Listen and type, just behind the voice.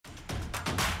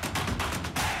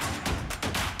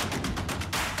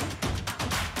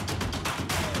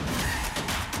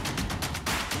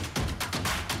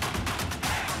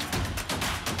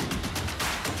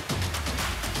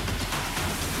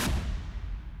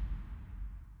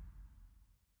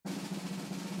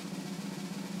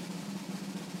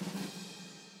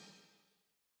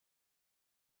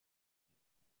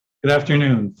Good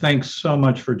afternoon. Thanks so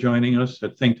much for joining us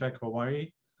at ThinkTech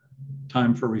Hawaii.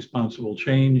 Time for responsible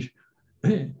change.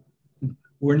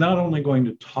 We're not only going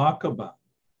to talk about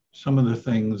some of the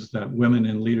things that women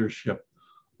in leadership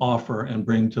offer and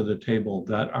bring to the table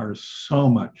that are so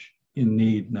much in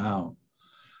need now.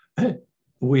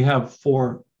 We have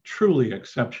four truly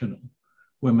exceptional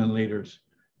women leaders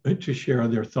to share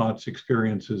their thoughts,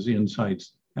 experiences,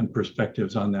 insights, and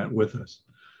perspectives on that with us.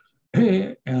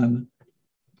 And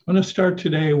I'm going to start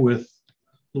today with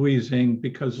Louise Ng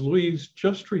because Louise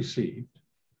just received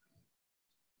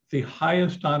the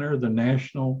highest honor the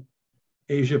National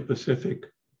Asia Pacific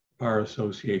Bar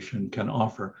Association can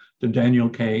offer, the Daniel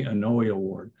K. Inouye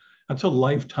Award. That's a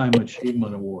Lifetime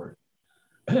Achievement Award.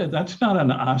 That's not an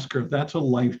Oscar, that's a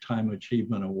Lifetime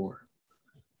Achievement Award.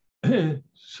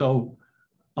 So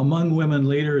among women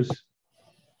leaders,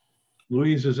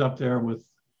 Louise is up there with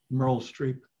Meryl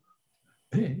Streep,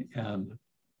 and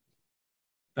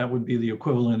that would be the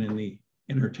equivalent in the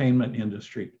entertainment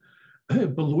industry.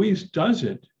 But Louise does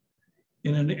it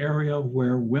in an area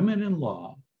where women in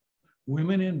law,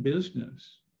 women in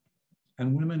business,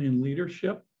 and women in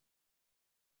leadership,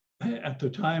 at the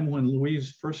time when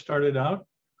Louise first started out,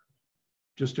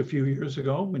 just a few years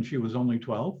ago when she was only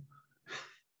 12,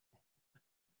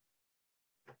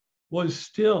 was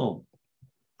still,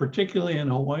 particularly in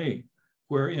Hawaii,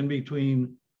 where in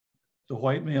between the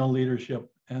white male leadership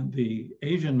and the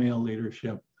Asian male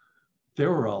leadership,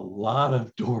 there were a lot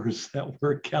of doors that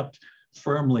were kept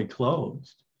firmly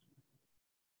closed.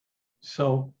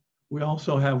 So we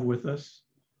also have with us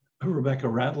Rebecca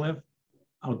Ratliff,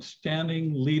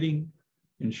 outstanding leading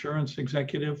insurance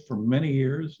executive for many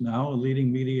years, now a leading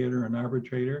mediator and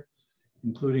arbitrator,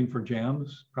 including for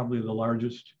JAMS, probably the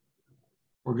largest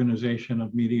organization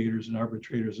of mediators and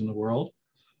arbitrators in the world.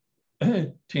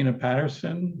 Tina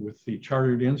Patterson with the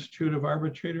Chartered Institute of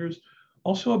Arbitrators,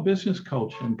 also a business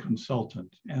coach and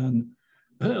consultant, and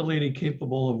a lady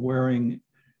capable of wearing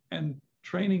and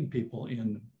training people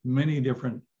in many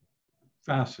different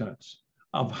facets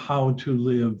of how to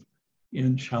live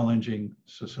in challenging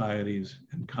societies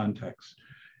and contexts.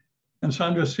 And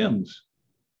Sandra Sims,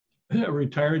 a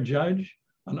retired judge,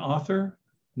 an author,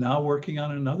 now working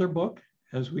on another book,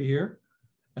 as we hear,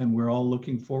 and we're all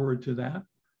looking forward to that.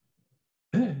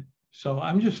 So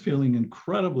I'm just feeling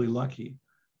incredibly lucky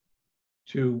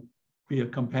to be a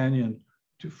companion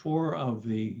to four of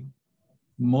the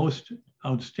most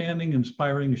outstanding,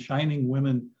 inspiring, shining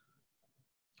women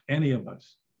any of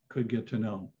us could get to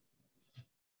know.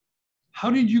 How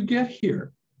did you get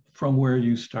here from where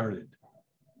you started?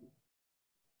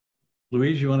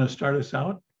 Louise, you want to start us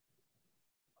out?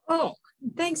 Oh,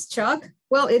 thanks, Chuck.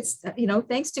 Well, it's,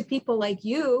 thanks to people like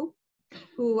you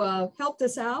who helped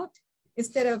us out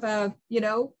instead of,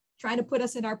 trying to put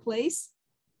us in our place.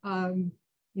 I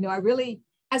really,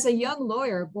 as a young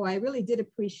lawyer, boy, I really did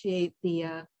appreciate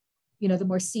the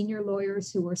more senior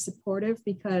lawyers who were supportive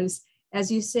because, as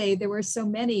you say, there were so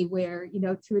many where,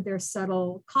 through their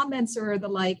subtle comments or the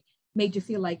like, made you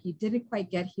feel like you didn't quite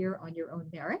get here on your own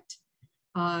merit.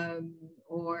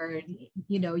 Or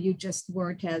you just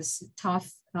weren't as tough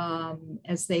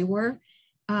as they were.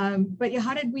 But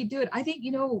how did we do it? I think,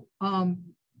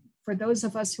 for those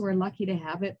of us who are lucky to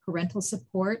have it, parental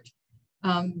support,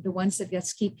 the ones that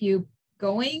just keep you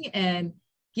going and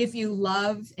give you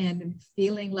love and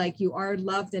feeling like you are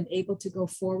loved and able to go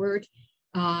forward.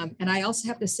 And I also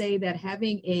have to say that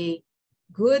having a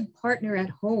good partner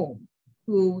at home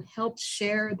who helps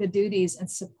share the duties and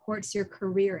supports your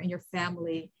career and your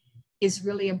family is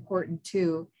really important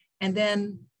too. And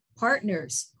then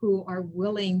partners who are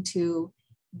willing to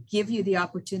give you the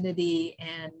opportunity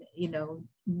and,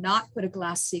 not put a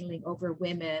glass ceiling over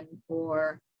women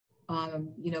or,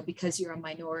 because you're a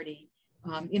minority.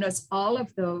 It's all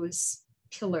of those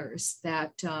pillars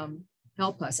that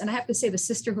help us. And I have to say the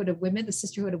Sisterhood of Women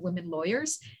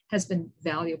Lawyers has been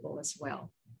valuable as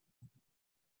well.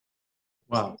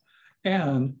 Wow.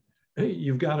 And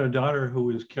you've got a daughter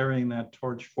who is carrying that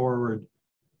torch forward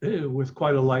with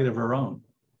quite a light of her own.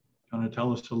 Want to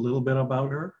tell us a little bit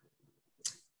about her?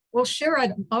 Well, sure.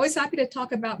 I'm always happy to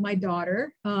talk about my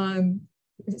daughter,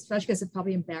 especially because it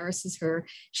probably embarrasses her.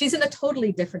 She's in a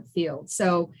totally different field.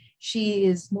 So she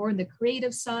is more in the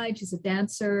creative side. She's a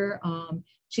dancer.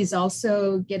 She's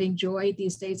also getting joy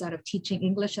these days out of teaching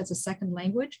English as a second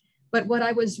language. But what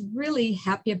I was really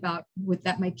happy about with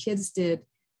that my kids did,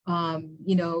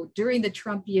 during the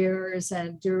Trump years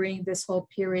and during this whole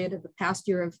period of the past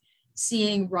year of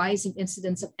seeing rising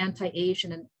incidents of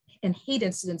anti-Asian and hate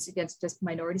incidents against just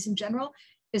minorities in general,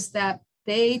 is that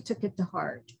they took it to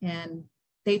heart and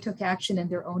they took action in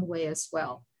their own way as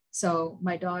well. So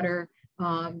my daughter,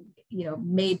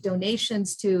 made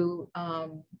donations to,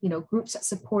 groups that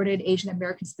supported Asian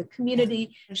Americans in the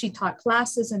community. She taught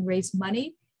classes and raised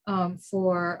money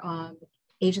for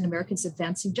Asian Americans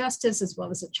Advancing Justice, as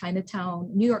well as a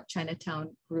New York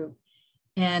Chinatown group.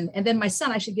 And then my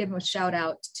son, I should give him a shout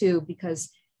out too, because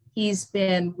he's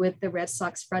been with the Red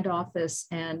Sox front office.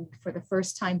 And for the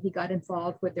first time, he got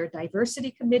involved with their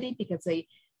diversity committee because they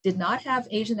did not have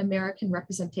Asian American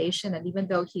representation. And even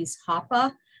though he's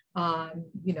Hapa,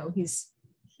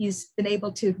 he's been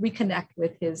able to reconnect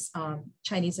with his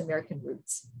Chinese American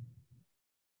roots.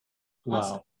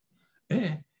 Wow.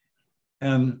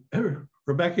 And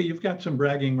Rebecca, you've got some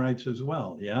bragging rights as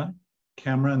well, yeah?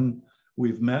 Cameron,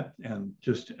 we've met, and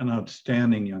just an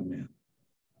outstanding young man.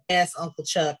 Yes, Uncle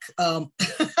Chuck.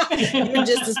 You're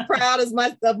just as proud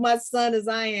of my son as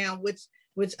I am,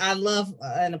 which I love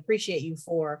and appreciate you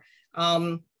for.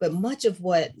 But much of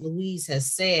what Louise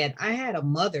has said, I had a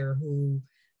mother who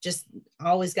just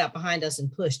always got behind us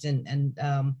and pushed and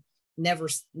never,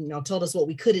 told us what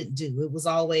we couldn't do. It was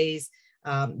always,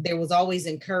 there was always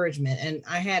encouragement. And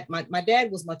I had, my dad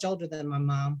was much older than my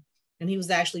mom, and he was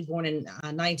actually born in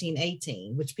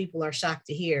 1918, which people are shocked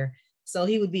to hear. So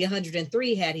he would be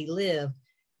 103 had he lived.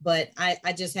 But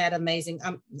I just had amazing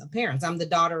parents. I'm the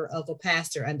daughter of a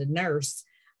pastor and a nurse.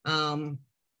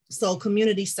 So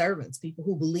community servants, people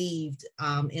who believed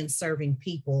in serving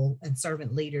people and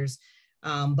servant leaders,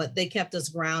 but they kept us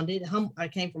grounded. I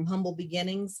came from humble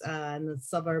beginnings in the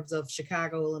suburbs of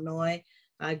Chicago, Illinois.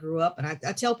 I grew up, and I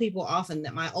tell people often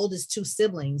that my oldest two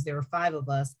siblings, there were 5 of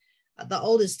us, the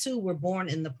oldest 2 were born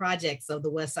in the projects of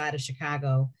the west side of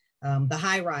Chicago, the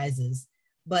high rises,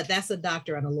 but that's a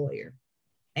doctor and a lawyer.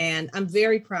 And I'm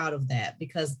very proud of that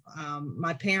because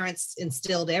my parents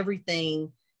instilled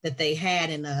everything that they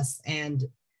had in us, and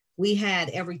we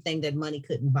had everything that money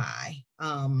couldn't buy.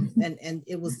 And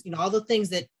it was, all the things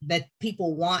that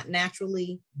people want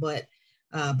naturally, but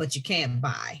you can't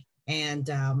buy. And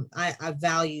I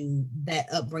value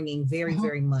that upbringing very,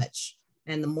 very much,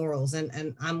 and the morals.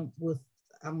 And I'm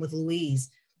with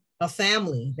Louise, a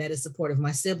family that is supportive.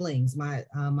 My siblings, my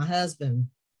husband,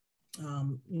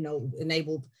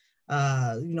 enabled,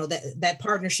 that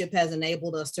partnership has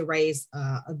enabled us to raise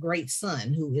a great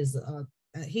son who is,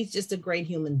 he's just a great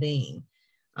human being.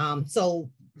 So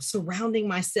surrounding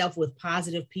myself with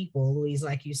positive people, Louise,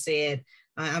 like you said,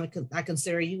 I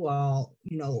consider you all,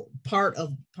 part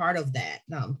of that.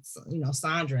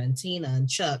 Sandra and Tina and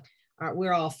Chuck,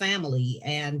 we're all family,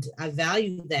 and I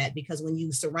value that because when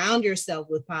you surround yourself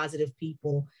with positive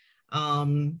people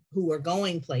who are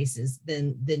going places,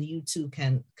 then you too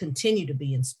can continue to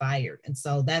be inspired. And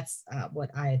so that's what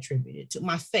I attributed to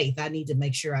my faith. I need to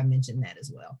make sure I mention that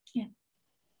as well. Yeah.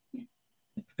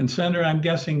 And Sandra, I'm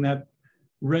guessing that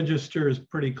register is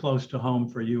pretty close to home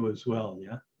for you as well,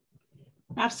 yeah?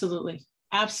 Absolutely.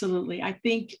 Absolutely. I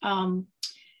think, having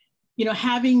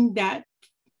that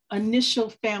initial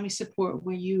family support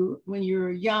when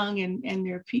you're young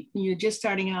and you're just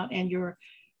starting out, and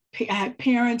I had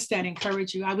parents that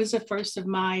encourage you. I was the first of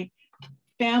my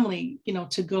family,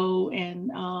 to go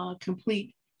and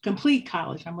complete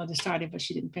college. My mother started, but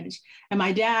she didn't finish. And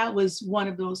my dad was one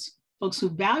of those folks who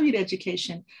valued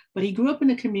education, but he grew up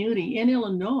in a community in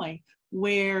Illinois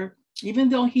where, even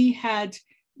though he had,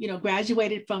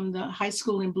 graduated from the high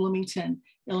school in Bloomington,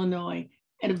 Illinois,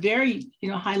 at a very,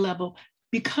 high level,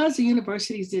 because the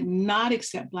universities did not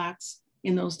accept Blacks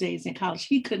in those days in college,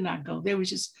 he could not go.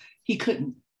 He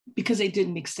couldn't, because they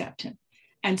didn't accept him.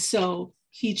 And so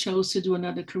he chose to do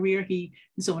another career.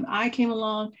 So when I came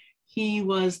along, he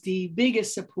was the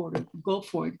biggest supporter. Go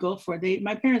for it.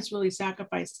 My parents really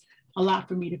sacrificed a lot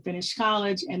for me to finish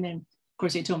college. And then, of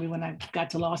course, they told me when I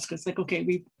got to law school, it's like, okay,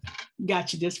 we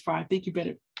got you this far. I think you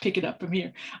better pick it up from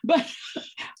here. But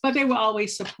they were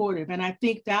always supportive. And I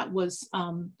think that was,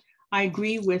 I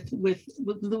agree with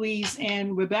Louise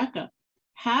and Rebecca.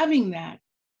 Having that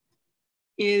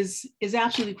is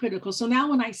absolutely critical. So now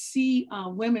when I see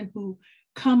women who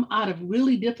come out of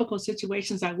really difficult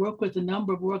situations, I work with a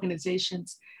number of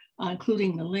organizations,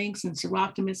 including the Links and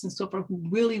Seroptimus and so forth, who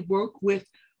really work with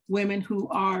women who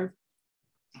are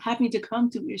having to come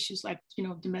through issues like,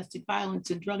 domestic violence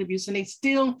and drug abuse, and they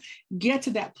still get to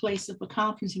that place of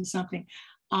accomplishing something.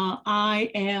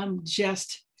 I am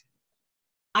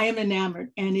enamored,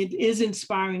 and it is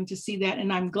inspiring to see that.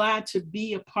 And I'm glad to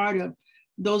be a part of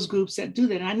those groups that do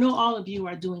that. And I know all of you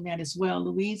are doing that as well.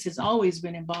 Louise has always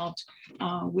been involved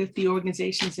with the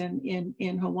organizations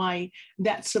in Hawaii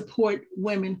that support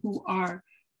women who are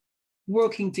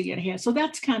working to get ahead. So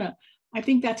that's I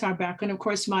think that's our background. Of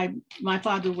course, my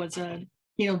father was a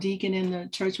deacon in the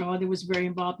church. My mother was very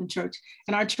involved in church.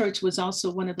 And our church was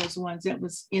also one of those ones that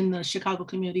was in the Chicago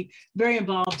community, very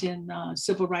involved in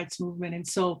civil rights movement. And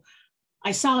so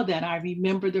I saw that. I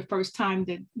remember the first time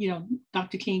that,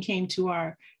 Dr. King came to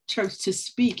our church to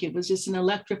speak. It was just an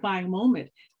electrifying moment.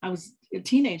 I was a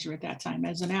teenager at that time,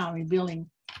 as of now, revealing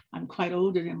I'm quite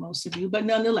older than most of you, but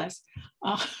nonetheless,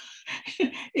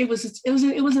 it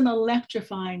was an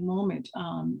electrifying moment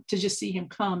to just see him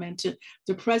come, and to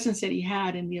the presence that he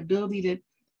had and the ability that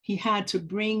he had to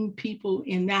bring people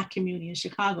in that community in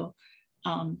Chicago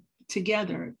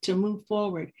together to move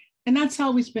forward. And that's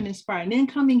always been inspiring. And then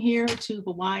coming here to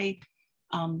Hawaii,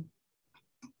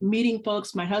 meeting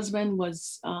folks. My husband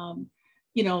was,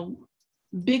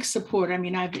 big support. I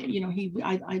mean,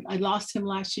 I lost him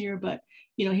last year, but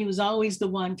he was always the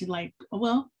one to like,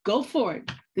 well, go for it.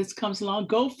 This comes along,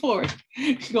 go for it,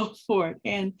 go for it.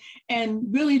 And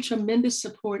really tremendous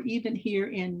support even here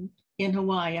in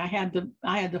Hawaii. I had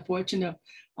the fortune of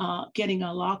getting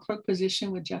a law clerk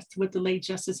position with the late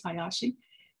Justice Hayashi.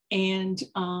 And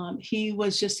he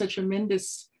was just a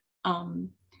tremendous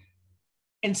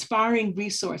inspiring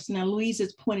resource. Now, Louise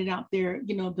has pointed out there,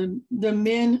 the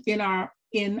men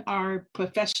in our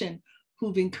profession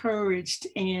who've encouraged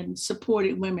and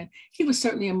supported women. He was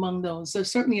certainly among those. So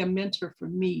certainly a mentor for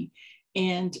me.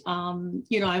 And I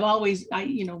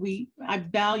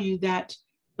value that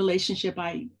relationship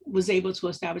I was able to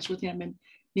establish with him, and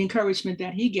the encouragement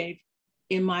that he gave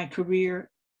in my career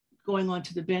going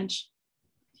onto the bench.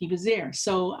 He was there.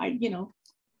 So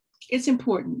it's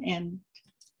important. And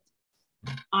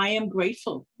I am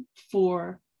grateful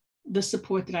for the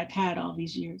support that I've had all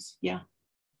these years. Yeah.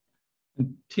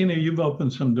 And Tina, you've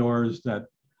opened some doors that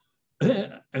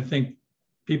I think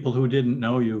people who didn't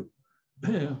know you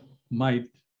might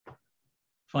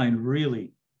find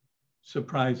really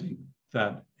surprising,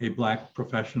 that a Black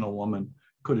professional woman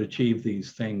could achieve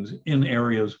these things in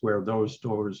areas where those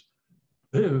doors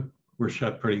were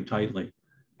shut pretty tightly.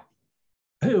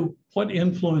 What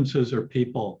influences or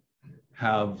people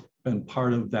have been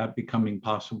part of that becoming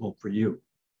possible for you?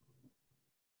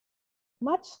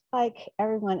 Much like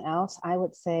everyone else, I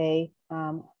would say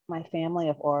my family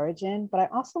of origin, but I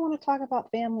also want to talk about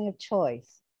family of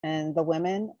choice, and the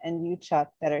women and you,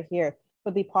 Chuck, that are here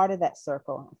would be part of that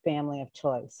circle, family of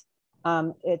choice.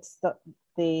 It's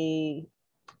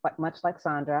much like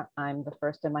Sandra, I'm the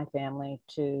first in my family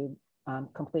to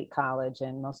complete college,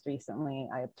 and most recently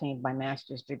I obtained my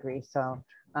master's degree. So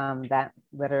that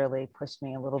literally pushed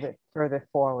me a little bit further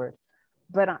forward.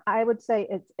 But I would say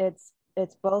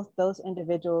it's both those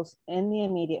individuals in the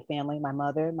immediate family, my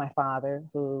mother, my father,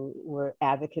 who were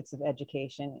advocates of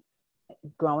education.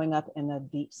 Growing up in the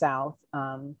Deep South,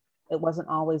 it wasn't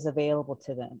always available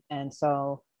to them. And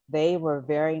so they were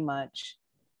very much,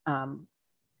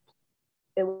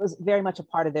 it was very much a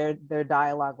part of their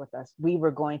dialogue with us. We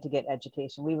were going to get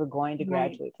education. We were going to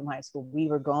graduate from high school. We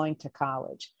were going to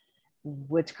college.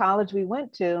 Which college we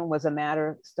went to was a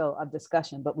matter still of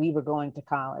discussion, but we were going to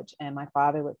college. And my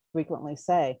father would frequently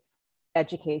say,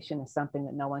 education is something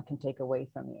that no one can take away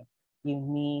from you. You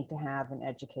need to have an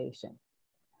education.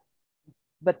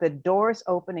 But the doors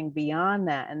opening beyond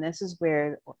that, and this is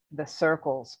where the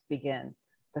circles begin,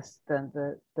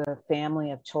 the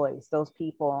family of choice, those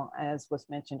people, as was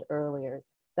mentioned earlier,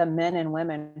 the men and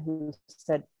women who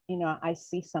said, I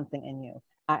see something in you.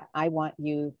 I want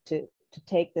you to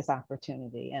take this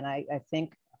opportunity. And I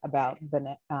think about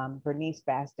Bernice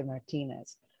Baxter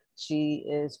Martinez. She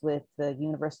is with the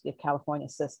University of California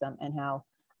system, and how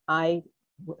I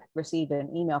received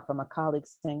an email from a colleague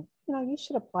saying, you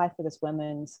should apply for this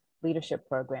women's leadership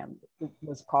program. It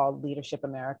was called Leadership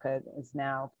America. It is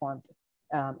now formed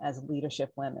as Leadership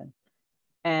Women.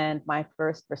 And my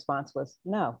first response was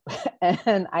no.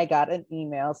 And I got an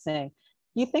email saying,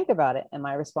 you think about it. And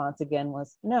my response again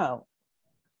was no.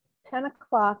 10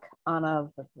 o'clock on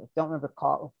don't remember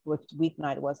which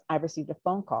weeknight it was, I received a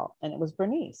phone call, and it was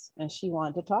Bernice, and she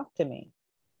wanted to talk to me.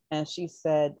 And she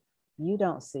said, you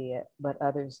don't see it, but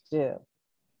others do.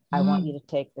 I want you to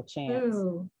take the chance.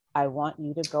 Ooh. I want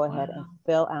you to go ahead and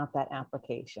fill out that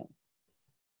application.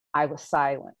 I was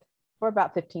silent for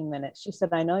about 15 minutes. She said,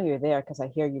 I know you're there because I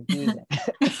hear you breathing.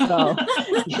 So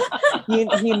you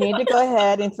need to go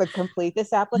ahead and complete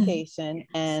this application,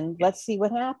 and let's see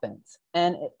what happens.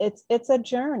 And it's a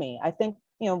journey. I think,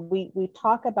 we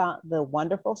talk about the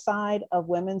wonderful side of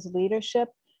women's leadership,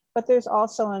 but there's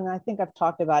also, and I think I've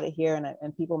talked about it here,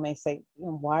 and people may say,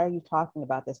 why are you talking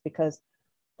about this? Because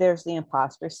there's the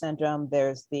imposter syndrome,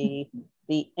 there's the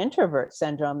introvert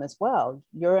syndrome as well.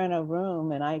 You're in a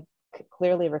room, and I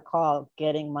clearly recall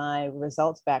getting my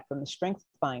results back from the Strength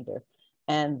Finder,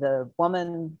 And the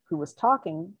woman who was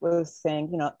talking was saying,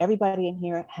 you know, everybody in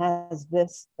here has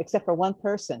this except for one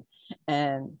person.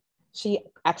 And she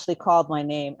actually called my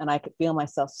name, and I could feel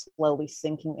myself slowly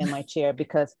sinking in my chair,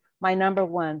 because my number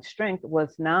one strength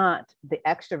was not the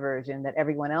extroversion that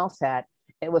everyone else had.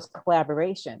 It was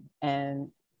collaboration. And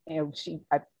you know,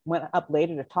 I went up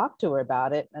later to talk to her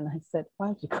about it. And I said, why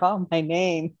did you call my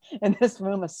name in this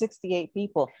room of 68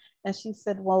 people? And she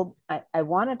said, well, I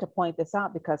wanted to point this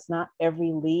out because not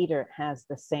every leader has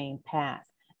the same path.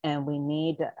 And we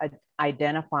need to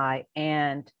identify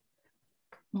and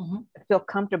feel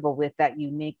comfortable with that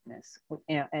uniqueness.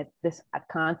 You know, and this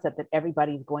concept that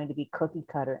everybody's going to be cookie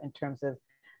cutter in terms of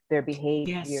their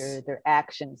behavior, yes, their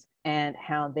actions, and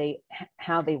how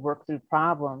they work through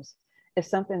problems is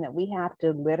something that we have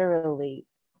to literally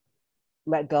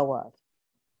let go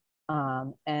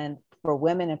of. And for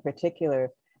women in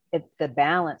particular, it's the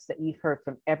balance that you've heard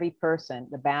from every person,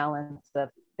 the balance of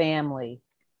family,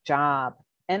 job,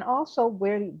 and also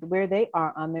where they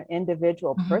are on their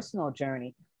individual personal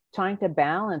journey, trying to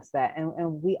balance that.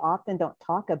 And we often don't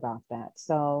talk about that.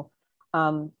 So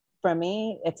for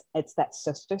me, it's that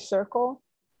sister circle.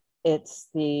 It's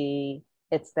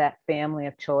that family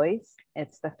of choice.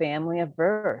 It's the family of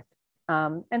birth.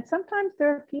 And sometimes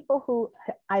there are people who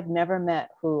I've never met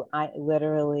who I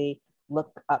literally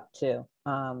look up to.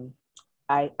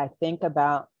 I think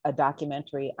about a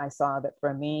documentary I saw that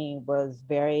for me was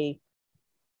very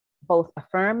both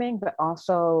affirming, but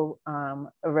also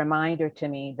a reminder to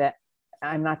me that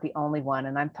I'm not the only one.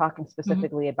 And I'm talking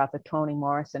specifically about the Toni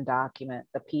Morrison document,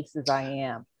 The Pieces I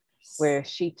Am, where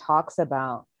she talks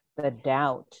about the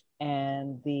doubt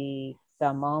and the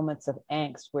moments of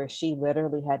angst where she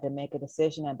literally had to make a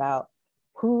decision about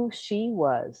who she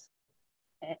was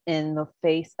in the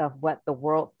face of what the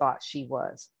world thought she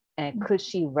was. And could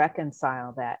she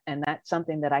reconcile that? And that's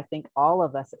something that I think all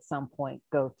of us at some point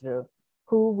go through.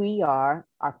 Who we are,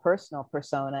 our personal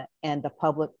persona, and the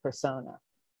public persona.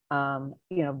 You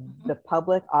know, the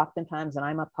public oftentimes, and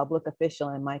I'm a public official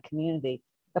in my community,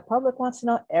 the public wants to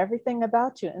know everything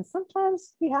about you. And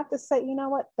sometimes you have to say, you know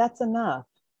what, that's enough.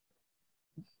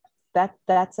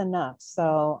 That's enough.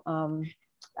 So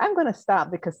I'm going to stop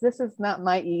because this is not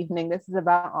my evening. This is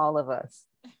about all of us.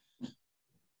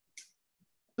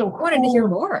 So I wanted to hear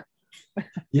more.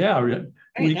 Yeah,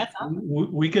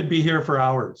 we could be here for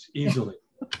hours easily.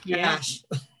 Yes.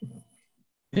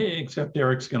 Except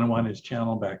Eric's going to want his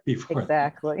channel back before.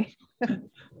 Exactly.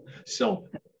 So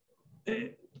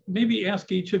maybe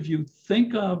ask each of you,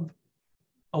 think of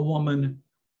a woman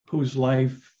whose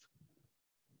life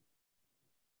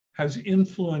has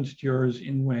influenced yours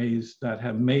in ways that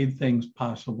have made things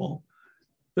possible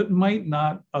that might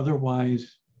not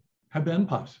otherwise have been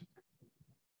possible.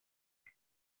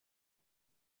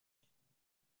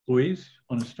 Louise,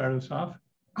 want to start us off?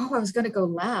 Oh, I was going to go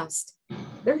last.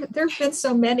 There have been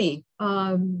so many,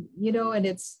 you know, and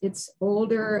it's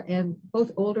older and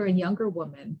both older and younger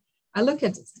women. I look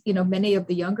at, you know, many of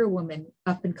the younger women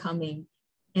up and coming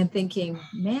and thinking,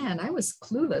 man, I was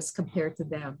clueless compared to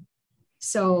them.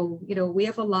 So, you know, we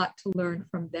have a lot to learn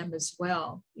from them as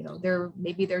well. You know,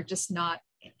 maybe they're just not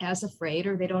as afraid,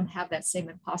 or they don't have that same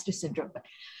imposter syndrome, but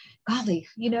golly,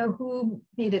 you know, who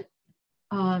made it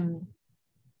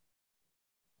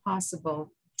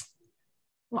possible?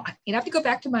 Well, you have to go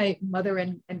back to my mother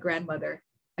and grandmother,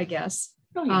 I guess.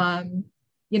 Oh, yeah.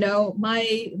 You know,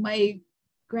 my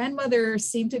grandmother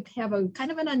seemed to have a kind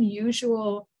of an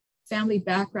unusual family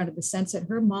background in the sense that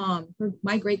her mom,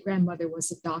 my great grandmother,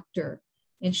 was a doctor,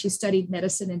 and she studied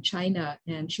medicine in China,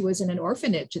 and she was in an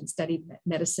orphanage and studied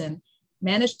medicine.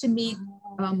 Managed to meet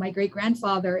my great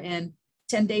grandfather, and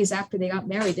 10 days after they got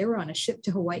married, they were on a ship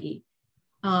to Hawaii.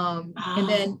 And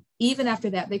then even after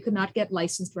that, they could not get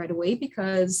licensed right away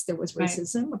because there was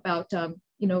racism about,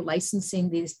 you know, licensing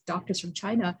these doctors from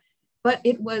China. But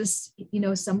it was, you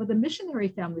know, some of the missionary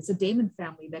families, the Damon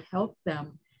family, that helped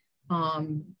them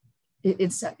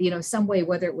it's, you know, some way,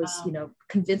 whether it was, you know,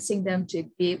 convincing them to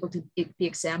be able to be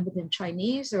examined in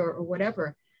Chinese or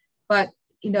whatever. But,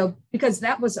 you know, because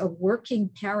that was a working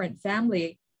parent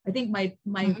family, I think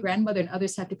my grandmother and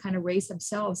others had to kind of raise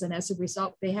themselves. And as a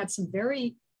result, they had some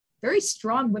very, very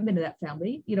strong women in that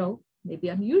family, you know, maybe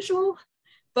unusual,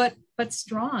 but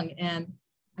strong. And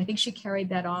I think she carried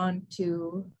that on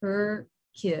to her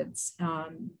kids.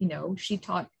 You know, she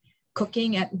taught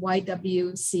cooking at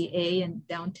YWCA in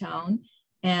downtown.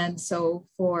 And so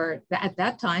at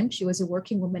that time, she was a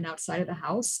working woman outside of the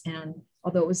house. And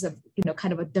although it was a, you know,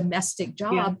 kind of a domestic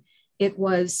job, it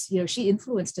was, you know, she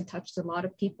influenced and touched a lot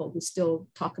of people who still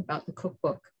talk about the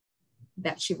cookbook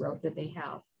that she wrote that they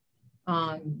have.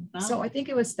 So I think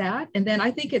it was that. And then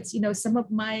I think it's, some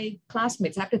of my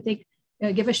classmates, I have to think,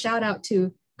 give a shout out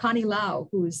to Connie Lau,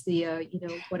 who's the,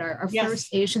 our Yes.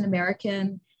 first Asian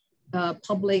American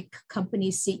public company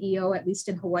CEO, at least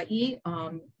in Hawaii,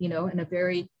 and a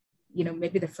very,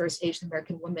 maybe the first Asian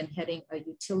American woman heading a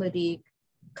utility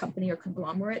company or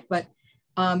conglomerate. But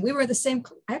we were the same,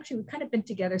 actually, we've kind of been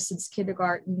together since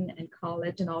kindergarten and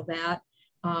college and all that.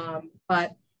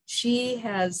 But she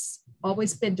has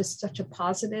always been just such a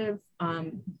positive,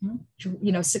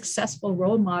 successful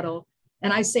role model.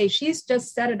 And I say she's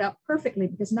just set it up perfectly,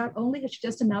 because not only has she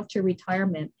just announced her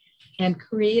retirement and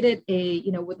created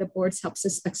with the board's help, a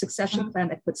succession plan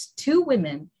that puts 2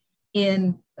 women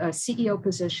in CEO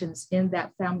positions in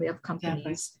that family of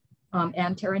companies,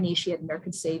 Ann Teranishi at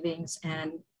American Savings,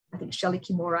 and I think Shelly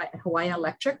Kimura at Hawaiian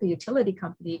Electric, the utility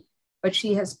company. But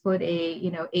she has put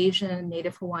a, Asian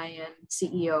Native Hawaiian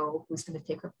CEO who's going to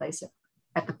take her place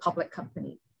at the public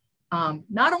company.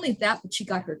 Not only that, but she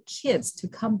got her kids to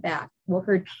come back, well,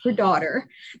 her daughter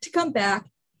to come back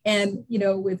and,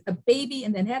 with a baby,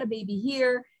 and then had a baby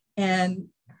here. And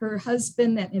her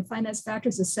husband in Finance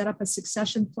Factors has set up a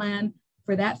succession plan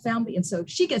for that family. And so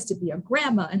she gets to be a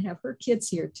grandma and have her kids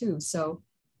here too. So,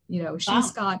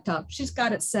 she's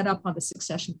got it set up on the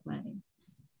succession planning.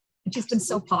 And she's been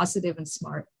so positive and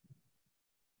smart.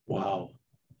 Wow.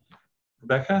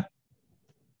 Rebecca?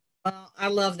 I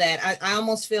love that. I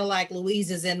almost feel like Louise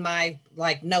is in my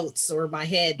notes or my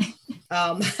head,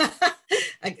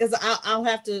 because I'll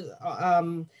have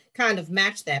to kind of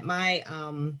match that.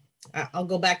 I'll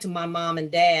go back to my mom and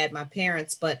dad, my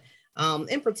parents, but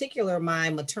in particular,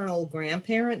 my maternal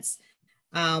grandparents.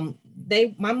 My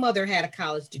mother had a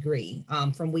college degree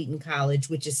from Wheaton College,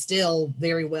 which is still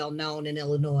very well known in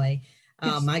Illinois.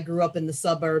 I grew up in the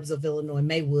suburbs of Illinois,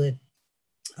 Maywood.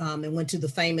 And went to the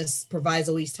famous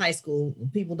Proviso East High School.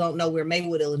 People don't know where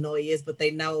Maywood, Illinois is, but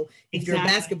they know if you're a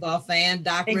basketball fan,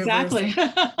 Doc Rivers.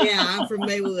 Yeah, I'm from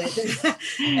Maywood.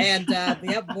 And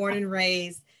born and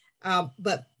raised.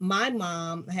 But my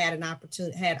mom had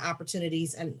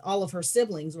opportunities, and all of her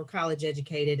siblings were college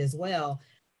educated as well,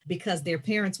 because their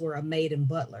parents were a maid and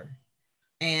butler.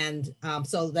 And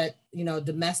so that,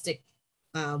 domestic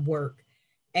work.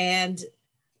 And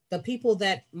the people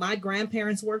that my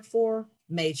grandparents worked for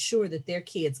made sure that their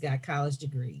kids got college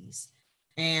degrees,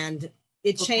 and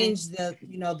it changed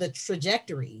the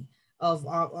trajectory of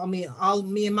me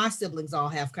and my siblings all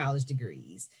have college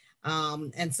degrees,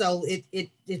 and so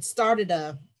it started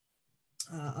a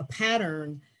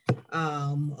pattern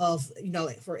of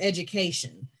for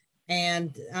education,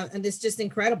 and it's just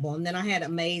incredible. And then I had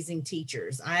amazing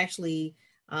teachers. I actually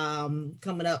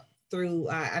coming up through,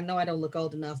 I know I don't look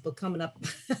old enough, but coming up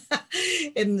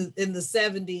in the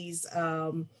 70s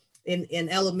in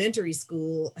elementary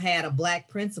school, had a Black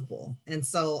principal. And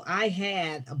so I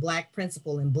had a Black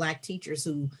principal and Black teachers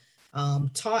who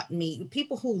taught me,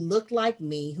 people who looked like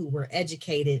me, who were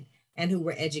educated and who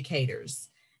were educators.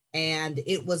 And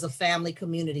it was a family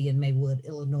community in Maywood,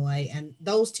 Illinois. And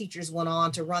those teachers went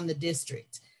on to run the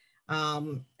district.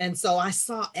 And so I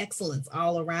saw excellence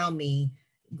all around me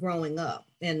growing up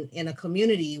in a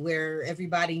community where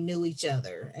everybody knew each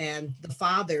other, and the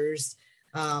fathers,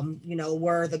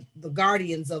 were the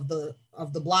guardians of the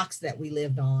blocks that we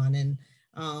lived on, and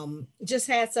just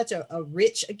had such a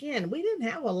rich. Again, we didn't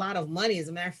have a lot of money. As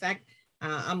a matter of fact,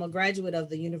 I'm a graduate of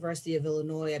the University of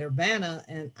Illinois at Urbana,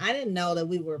 and I didn't know that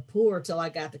we were poor till I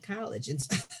got to college. And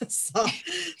so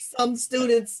some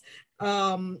students,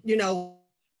 and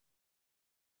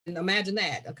imagine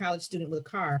that, a college student with a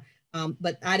car.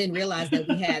 But I didn't realize that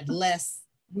we had less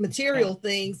material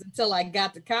things until I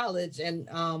got to college. And,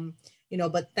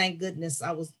 but thank goodness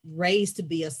I was raised to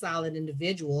be a solid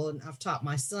individual. And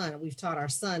we've taught our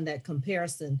son that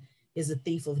comparison is a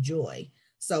thief of joy.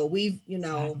 So we've,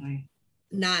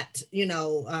 not,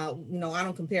 I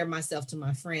don't compare myself to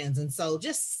my friends. And so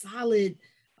just solid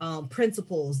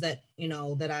principles that,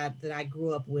 that I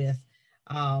grew up with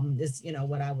is,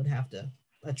 what I would have to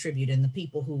attribute. And the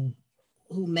people who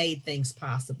made things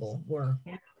possible were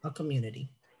a community.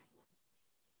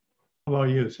 How about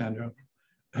you, Sandra?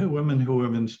 Women who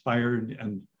have inspired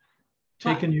and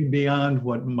taken you beyond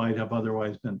what might have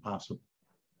otherwise been possible.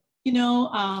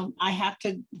 I have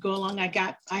to go along.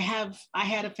 I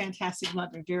had a fantastic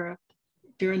mother,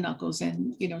 Vera Knuckles,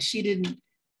 and she didn't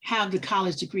have the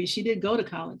college degree. She did go to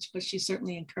college, but she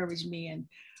certainly encouraged me and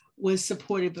was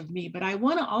supportive of me. But I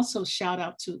want to also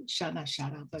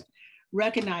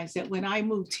recognize that when I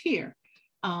moved here,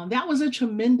 that was a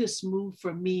tremendous move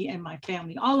for me and my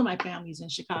family. All of my family's in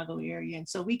Chicago area. And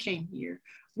so we came here.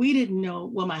 We didn't know,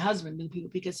 well, my husband knew people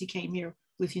because he came here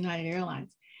with United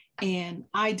Airlines. And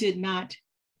I did not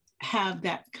have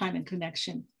that kind of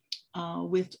connection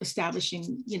with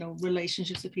establishing,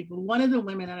 relationships with people. One of the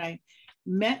women that I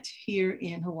met here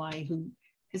in Hawaii who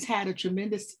had a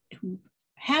tremendous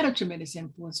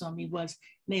influence on me was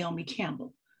Naomi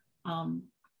Campbell.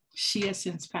 She has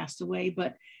since passed away,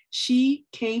 but she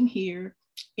came here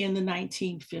in the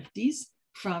 1950s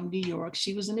from New York.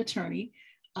 She was an attorney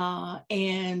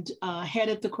and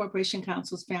headed the Corporation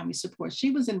Council's Family Support.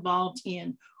 She was involved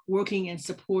in working in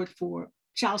support for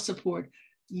child support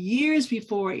years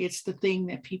before it's the thing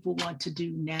that people want to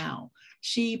do now.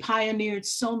 She pioneered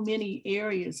so many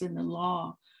areas in the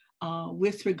law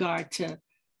with regard to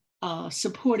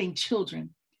supporting children.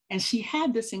 And she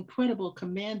had this incredible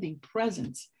commanding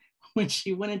presence when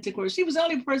she went into court. She was the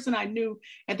only person I knew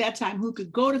at that time who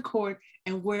could go to court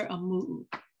and wear a mu'u.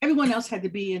 Everyone else had to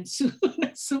be in suit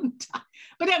and tie.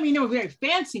 But I mean, they were very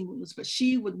fancy mu'us, but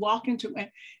she would walk into, and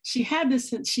she had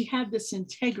this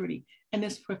integrity and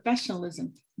this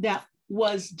professionalism that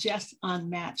was just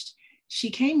unmatched.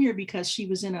 She came here because she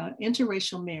was in an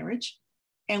interracial marriage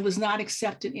and was not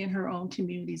accepted in her own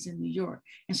communities in New York.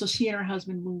 And so she and her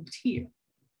husband moved here.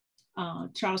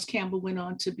 Charles Campbell went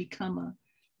on to become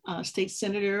a state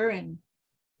senator and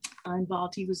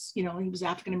involved. He was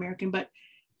African-American, but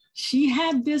she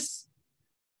had this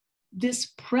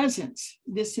presence,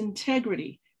 this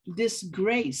integrity, this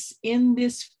grace in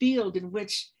this field in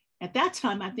which at that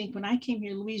time, I think when I came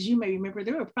here, Louise, you may remember,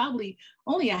 there were probably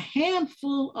only a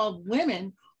handful of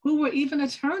women who were even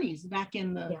attorneys back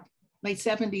in the late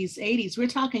 70s, 80s. We're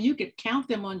talking, you could count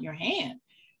them on your hand.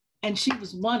 And she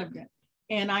was one of them.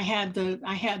 And I had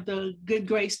the good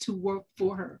grace to work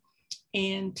for her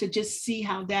and to just see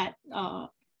how that, I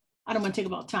don't want to take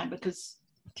about time because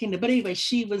Tina, but anyway,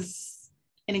 she was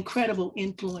an incredible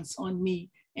influence on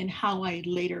me and how I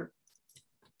later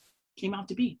came out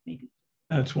to be, maybe.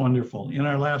 That's wonderful. In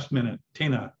our last minute,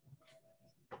 Tina.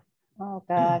 Oh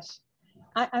gosh,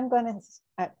 I'm going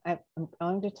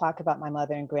to talk about my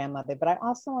mother and grandmother, but I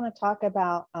also want to talk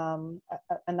about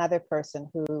another person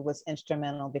who was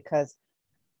instrumental because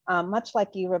much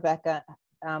like you, Rebecca,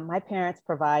 my parents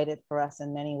provided for us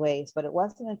in many ways, but it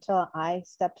wasn't until I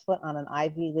stepped foot on an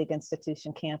Ivy League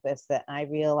institution campus that I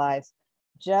realized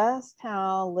just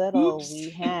how little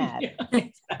we had. Yeah,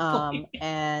 exactly.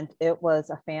 And it was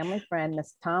a family friend,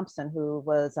 Miss Thompson, who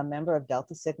was a member of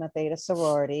Delta Sigma Theta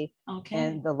sorority. Okay.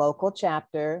 And the local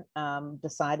chapter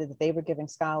decided that they were giving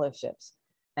scholarships.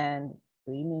 And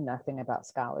we knew nothing about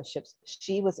scholarships.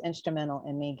 She was instrumental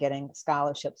in me getting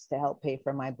scholarships to help pay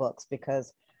for my books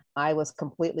because I was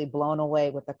completely blown away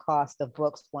with the cost of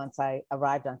books once I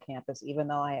arrived on campus, even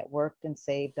though I had worked and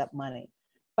saved up money.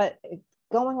 But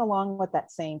going along with that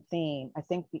same theme, I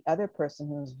think the other person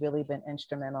who's really been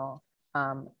instrumental,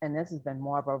 and this has been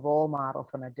more of a role model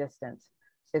from a distance,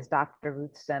 is Dr.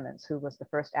 Ruth Simmons, who was the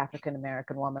first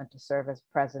African-American woman to serve as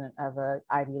president of an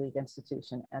Ivy League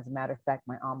institution. As a matter of fact,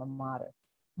 my alma mater.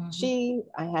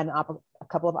 Mm-hmm. I had a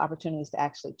couple of opportunities to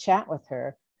actually chat with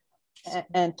her,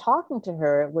 and talking to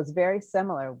her was very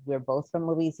similar. We're both from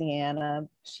Louisiana.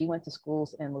 She went to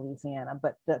schools in Louisiana,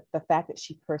 but the fact that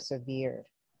she persevered,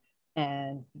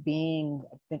 and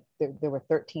I think there were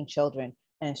 13 children,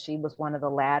 and she was one of the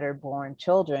latter born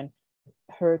children.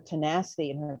 Her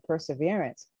tenacity and her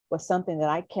perseverance was something that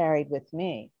I carried with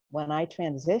me. When I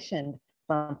transitioned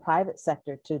from private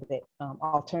sector to the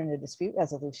alternative dispute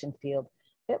resolution field,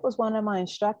 it was one of my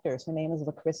instructors. Her name is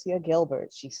Lucretia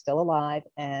Gilbert. She's still alive,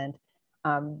 and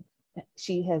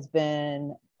she has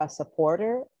been a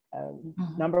supporter,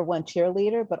 number one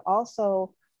cheerleader, but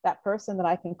also that person that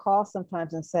I can call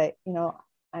sometimes and say,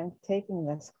 I'm taking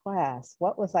this class.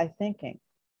 What was I thinking?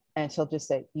 And she'll just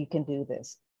say, you can do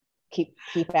this. Keep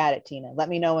at it, Tina. Let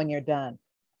me know when you're done.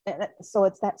 And so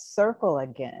it's that circle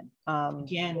again.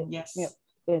 Yes.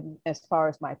 As far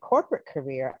as my corporate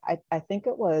career, I think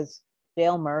it was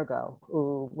Dale Murgo,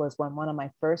 who was one of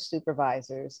my first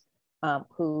supervisors,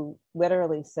 who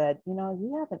literally said,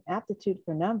 you have an aptitude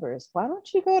for numbers. Why don't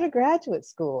you go to graduate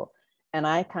school? And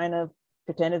I kind of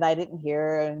pretended I didn't hear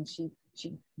her. And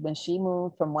when she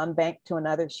moved from one bank to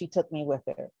another, she took me with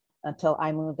her until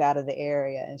I moved out of the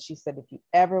area. And she said, if you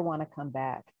ever want to come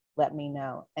back, let me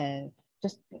know. And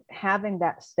just having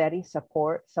that steady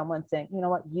support, someone saying, you know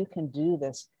what, you can do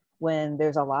this when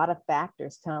there's a lot of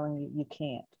factors telling you you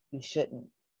can't, you shouldn't.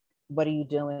 What are you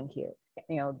doing here?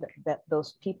 That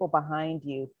those people behind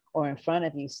you or in front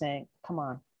of you saying, come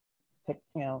on,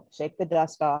 shake the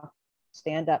dust off,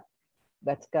 stand up,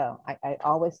 let's go. I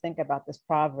always think about this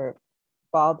proverb,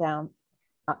 fall down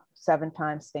 7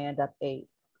 times, stand up 8.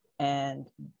 And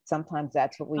sometimes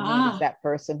that's what we need, is that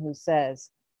person who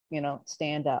says,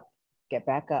 stand up, get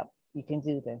back up. You can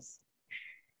do this.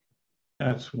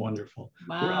 That's wonderful.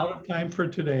 Wow. We're out of time for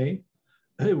today.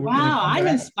 Wow, I'm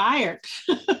inspired.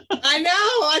 I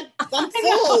know. I'm I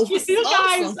know, full. you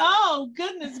guys, Awesome. oh,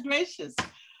 goodness gracious.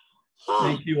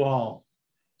 Thank you all.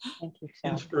 Thank you,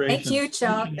 Chuck. Inspiration. Thank you,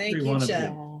 Chuck. Each and Thank every you, one of Chuck.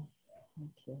 Yeah.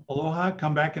 Thank you. Aloha.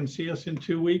 Come back and see us in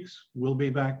 2 weeks. We'll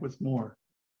be back with more.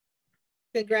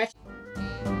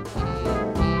 Congratulations.